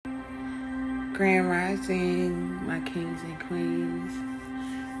Grand Rising, my kings and queens.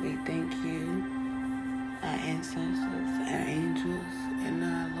 We thank you, our ancestors, our angels, and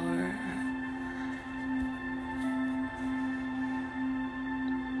our Lord.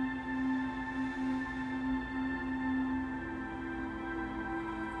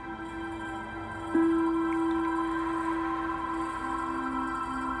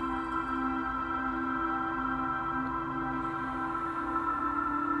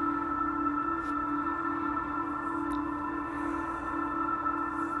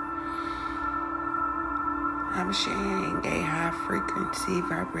 I'm sharing a high frequency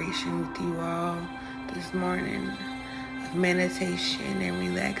vibration with you all this morning of meditation and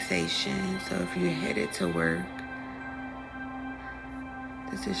relaxation. So if you're headed to work,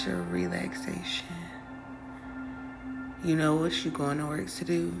 this is your relaxation. You know what you're going to work to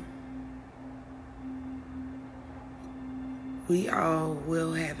do. We all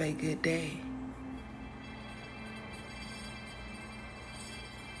will have a good day.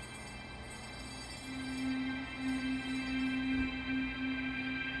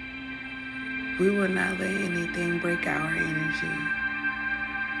 We will not let anything break our energy.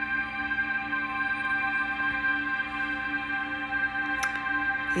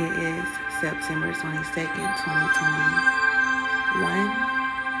 It is September 22nd, 2021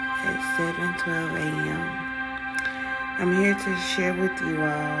 at 7:12 a.m. I'm here to share with you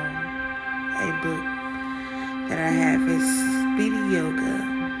all a book that I have. It's Speedy Yoga.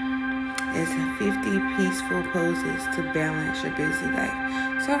 It's 50 peaceful poses to balance your busy life.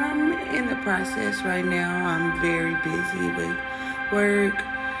 So I'm in the process right now. I'm very busy with work,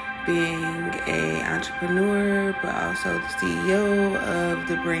 being an entrepreneur, but also the CEO of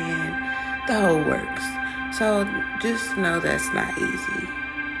the brand, the whole works. So just know that's not easy.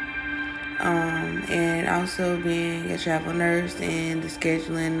 And also being a travel nurse and the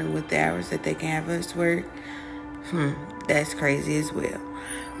scheduling with the hours that they can have us work, that's crazy as well.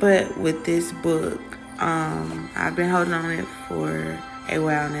 But with this book, I've been holding on it for a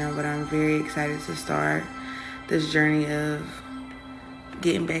while now, but I'm very excited to start this journey of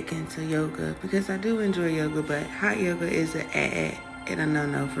getting back into yoga because I do enjoy yoga, but hot yoga is and a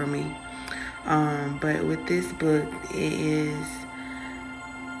no-no for me. But with this book, it is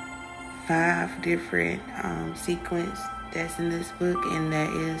 5 different sequence that's in this book, and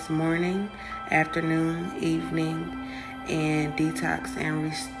that is morning, afternoon, evening, and detox and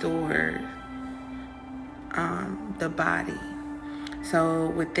restore the body. So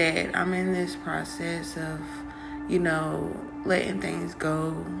with that, I'm in this process of, letting things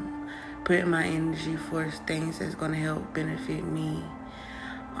go, putting my energy for things that's going to help benefit me,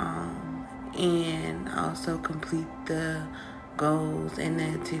 and also complete the goals and the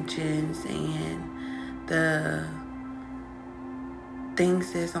intentions and the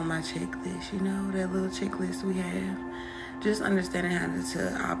things that's on my checklist, that little checklist we have. Just understanding how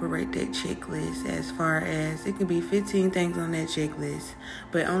to operate that checklist, as far as it could be 15 things on that checklist,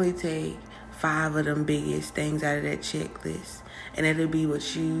 but only take 5 of them biggest things out of that checklist, and it'll be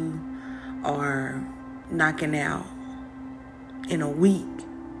what you are knocking out in a week.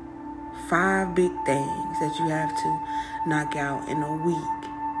 5 big things that you have to knock out in a week.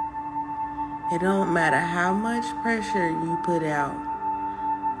 It don't matter how much pressure you put out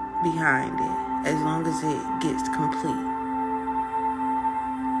behind it, as long as it gets complete.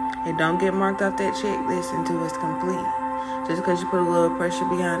 It don't get marked off that checklist until it's complete. Just because you put a little pressure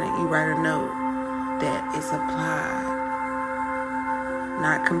behind it, you write a note that it's applied,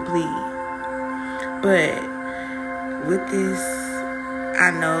 not complete. But with this, I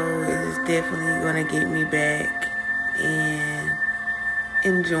know it is definitely going to get me back and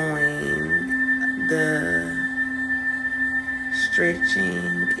enjoying the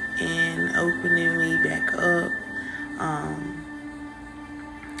stretching and opening me back up.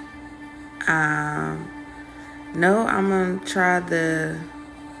 No, I'm going to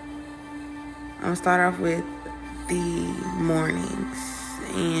start off with the mornings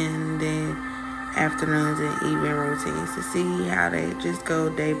and then afternoons and evening routines to see how they just go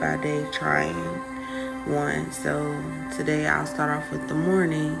day by day, trying one. So today I'll start off with the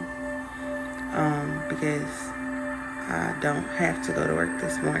morning, because I don't have to go to work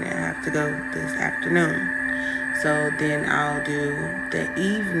this morning. I have to go this afternoon. So then I'll do the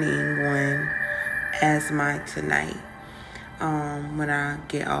evening one as my tonight, when I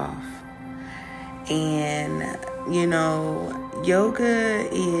get off. And, yoga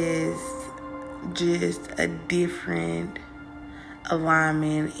is just a different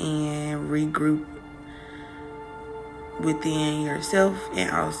alignment and regroup within yourself and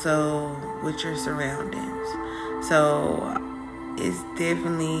also with your surroundings. So it's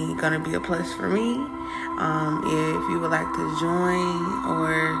definitely going to be a plus for me. If you would like to join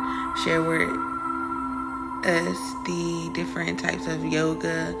or share with us the different types of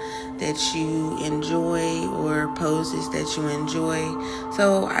yoga that you enjoy or poses that you enjoy,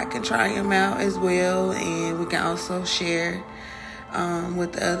 so I can try them out as well, and we can also share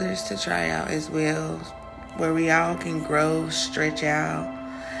with others to try out as well, where we all can grow, stretch out,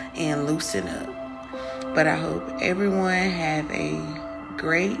 and loosen up. But I hope everyone have a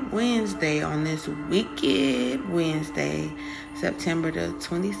great Wednesday on this wicked Wednesday, September the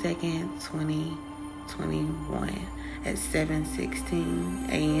 22nd, 2021 at 7:16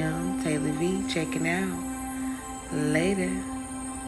 a.m. Taylor V checking out. Later.